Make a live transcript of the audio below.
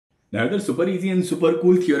Now, another super easy and super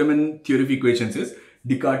cool theorem in theory of equations is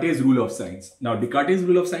Descartes' rule of signs. Now, Descartes'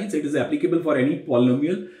 rule of signs, it is applicable for any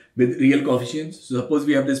polynomial with real coefficients. So, suppose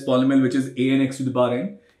we have this polynomial which is an x to the power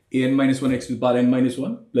n, an minus 1 x to the power n minus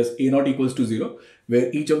 1 plus a naught equals to 0, where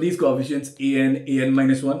each of these coefficients an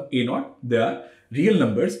minus 1, a naught, they are real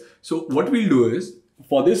numbers. So, what we'll do is,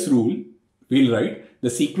 for this rule, we'll write the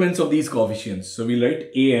sequence of these coefficients. So, we'll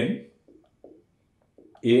write an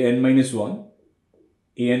minus 1,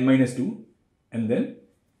 an minus 2, and then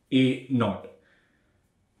a naught.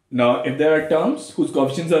 Now, if there are terms whose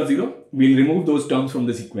coefficients are 0, we'll remove those terms from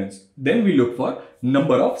the sequence. Then we look for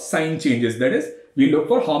number of sign changes. That is, we look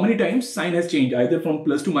for how many times sign has changed, either from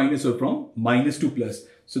plus to minus or from minus to plus.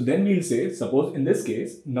 So then we'll say, suppose in this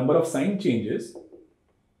case, number of sign changes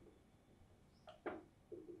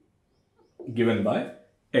given by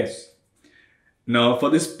S. Now, for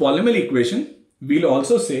this polynomial equation, we'll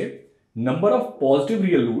also say number of positive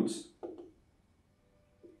real roots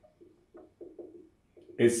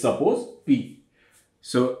is suppose P.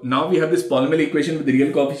 So now we have this polynomial equation with the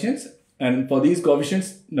real coefficients, and for these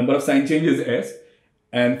coefficients number of sign changes is S,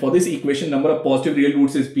 and for this equation number of positive real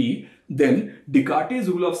roots is P. Then Descartes'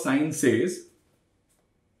 rule of sign says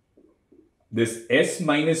this S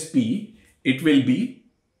minus P, it will be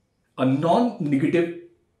a non-negative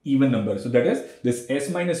even number. So that is, this S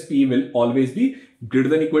minus P will always be greater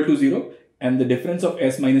than or equal to 0, and the difference of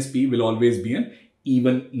S minus P will always be an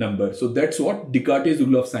even number. So that's what Descartes'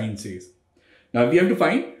 rule of sign says. Now we have to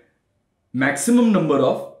find maximum number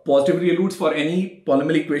of positive real roots for any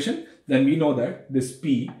polynomial equation. Then we know that this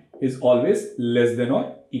P is always less than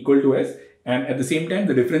or equal to S, and at the same time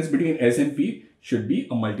the difference between S and P should be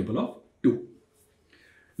a multiple of 2.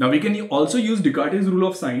 Now we can also use Descartes' rule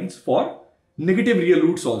of signs for negative real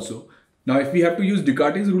roots also. Now if we have to use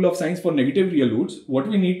Descartes' rule of signs for negative real roots, what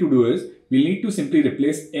we need to do is we'll need to simply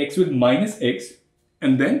replace x with minus x,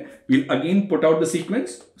 and then we'll again put out the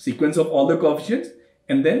sequence of all the coefficients,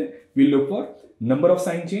 and then we'll look for number of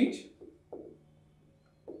sign change.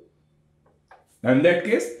 Now in that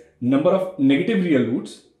case, number of negative real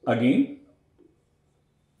roots again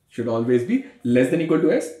should always be less than or equal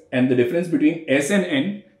to S, and the difference between S and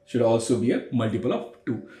N should also be a multiple of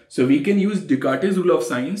 2. So we can use Descartes' rule of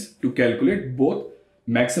signs to calculate both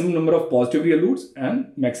maximum number of positive real roots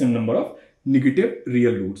and maximum number of negative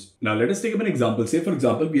real roots. Now let us take up an example. Say for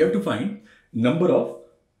example, we have to find number of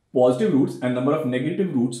positive roots and number of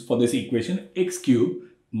negative roots for this equation x cube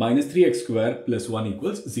minus 3x square plus 1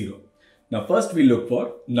 equals 0. Now first we look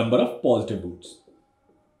for number of positive roots.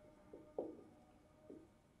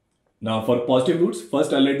 Now for positive roots,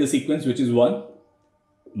 first I'll write the sequence which is 1,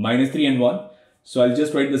 minus 3 and 1. So I'll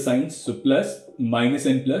just write the signs. So plus, minus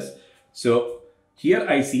and plus. So here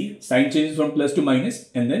I see sign changes from plus to minus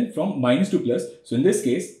and then from minus to plus. So in this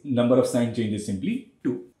case, number of sign changes simply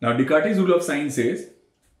 2. Now Descartes' rule of sign says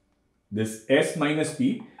this S minus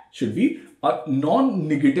P should be a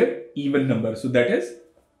non-negative even number. So that is,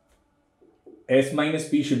 S minus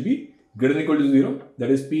P should be greater than or equal to 0. That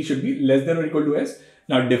is, P should be less than or equal to S.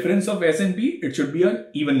 Now difference of S and P, it should be an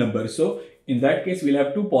even number. So in that case, we'll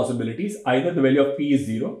have two possibilities. Either the value of P is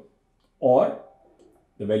 0 or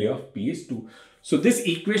the value of P is 2. So this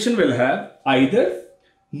equation will have either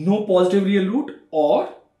no positive real root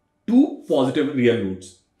or 2 positive real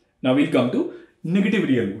roots. Now we'll come to negative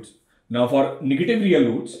real roots. Now for negative real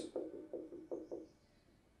roots,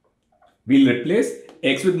 we'll replace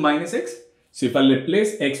x with minus x. So if I'll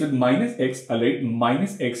replace x with minus x, I'll write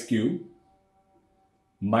minus x cube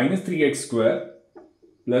minus 3x square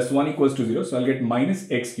plus 1 equals to 0. So I'll get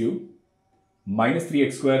minus x cube minus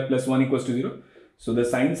 3x square plus 1 equals to 0. So the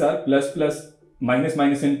signs are plus plus, minus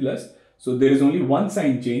minus and plus. So there is only one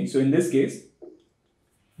sign change. So in this case,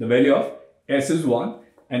 the value of S is 1,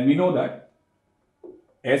 and we know that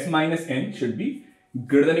S minus N should be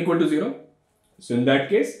greater than or equal to 0. So in that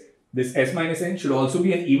case, this S minus N should also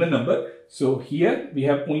be an even number. So here we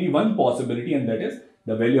have only one possibility, and that is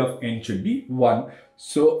the value of N should be 1.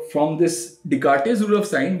 So from this Descartes' rule of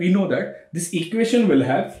sign, we know that this equation will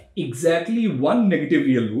have exactly one negative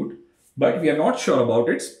real root, but we are not sure about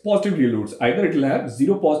its positive real roots. Either it will have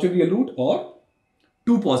 0 positive real root or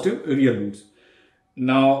 2 positive real roots.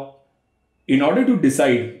 Now, in order to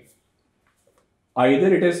decide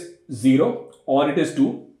either it is 0 or it is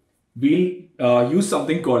 2, we'll use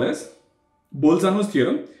something called as Bolzano's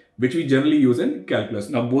theorem, which we generally use in calculus.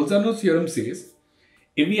 Now, Bolzano's theorem says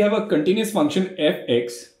if we have a continuous function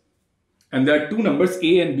fx and there are two numbers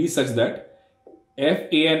a and b such that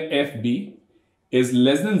fa and fb is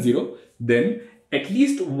less than 0, then at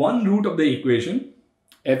least one root of the equation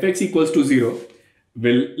fx equals to 0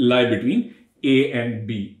 will lie between a and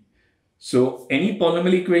b. So any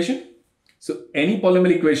polynomial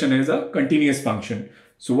equation is a continuous function.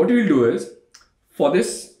 So what we will do is, for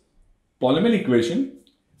this polynomial equation,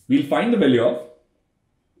 we'll find the value of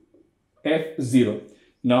f0.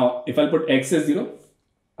 Now, if I'll put x as 0,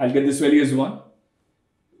 I'll get this value as 1.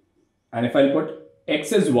 And if I'll put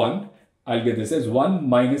x as 1, I'll get this as 1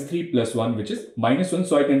 minus 3 plus 1, which is minus 1.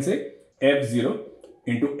 So I can say f0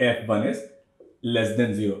 into f1 is less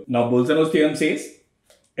than 0. Now, Bolzano's theorem says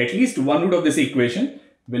at least one root of this equation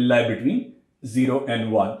will lie between 0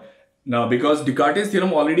 and 1. Now, because Descartes'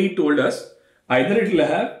 theorem already told us either it will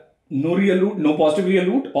have no real root, no positive real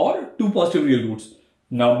root, or two positive real roots.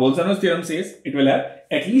 Now, Bolzano's theorem says it will have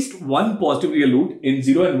at least one positive real root in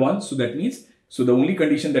 0 and 1. So that means, so the only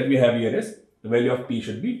condition that we have here is the value of p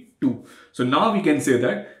should be 2. So now we can say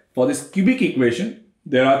that for this cubic equation,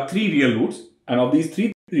 there are 3 real roots, and of these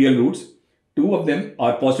 3 real roots, 2 of them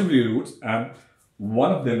are positive real roots and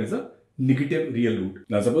 1 of them is a negative real root.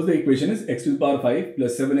 Now suppose the equation is x to the power 5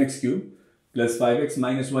 plus 7x cubed plus 5x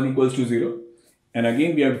minus 1 equals to 0. And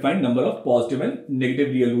again we have to find number of positive and negative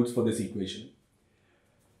real roots for this equation.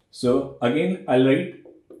 So again I'll write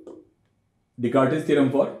Descartes'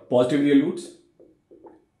 theorem for positive real roots.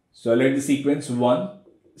 So I'll write the sequence 1,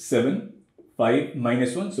 7, 5,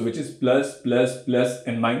 minus 1. So which is plus, plus, plus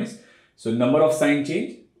and minus. So number of sign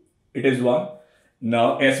change, it is 1.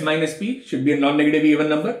 Now s minus p should be a non-negative even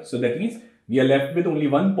number. So that means we are left with only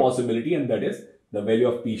one possibility, and that is the value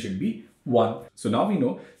of p should be 1. So now we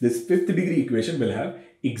know this 5th degree equation will have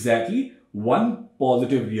exactly one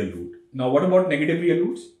positive real root. Now what about negative real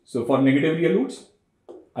roots? So for negative real roots,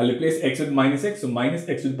 I'll replace x with minus x. So minus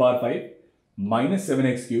x to the power 5 minus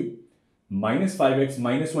 7x cubed minus 5x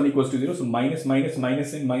minus 1 equals to 0. So minus, minus,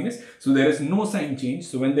 minus and minus. So there is no sign change.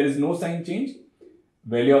 So when there is no sign change,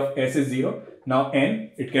 value of s is 0. Now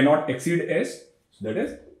n, it cannot exceed s. So that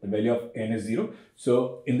is the value of n is 0.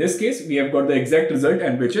 So in this case, we have got the exact result,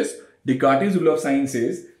 and which is Descartes' rule of sign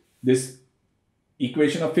says this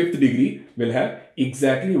equation of 5th degree will have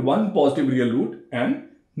exactly one positive real root and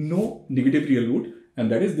no negative real root.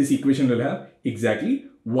 And that is this equation will have exactly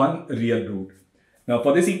one real root. Now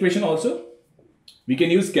for this equation also, we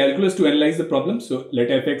can use calculus to analyze the problem. So let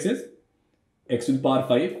fx is x to the power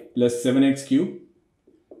 5 plus 7x cubed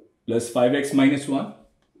plus 5x minus 1.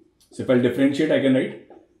 So if I'll differentiate, I can write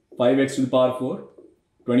 5x to the power 4,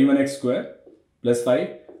 21x square plus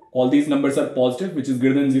 5. All these numbers are positive, which is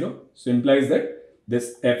greater than 0. So implies that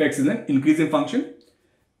this fx is an increasing function.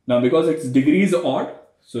 Now because its degree is odd,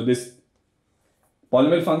 so this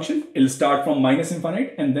polynomial function, it will start from minus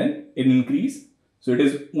infinite and then it will increase. So it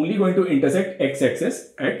is only going to intersect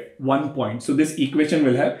x-axis at one point. So this equation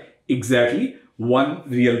will have exactly one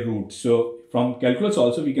real root. So from calculus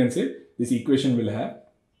also we can say this equation will have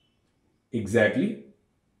exactly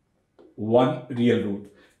one real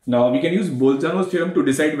root. Now we can use Bolzano's theorem to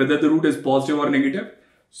decide whether the root is positive or negative.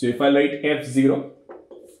 So if I write f0,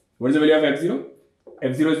 what is the value of f0?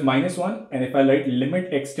 f0 is minus 1, and if I write limit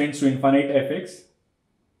x tends to infinite fx.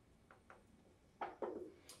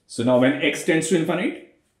 So now when x tends to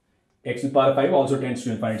infinite, x to the power 5 also tends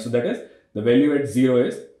to infinite. So that is the value at 0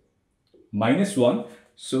 is minus 1.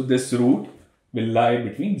 So this root will lie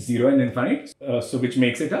between 0 and infinite, so which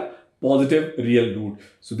makes it a positive real root.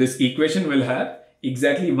 So this equation will have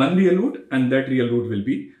exactly one real root, and that real root will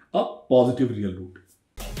be a positive real root.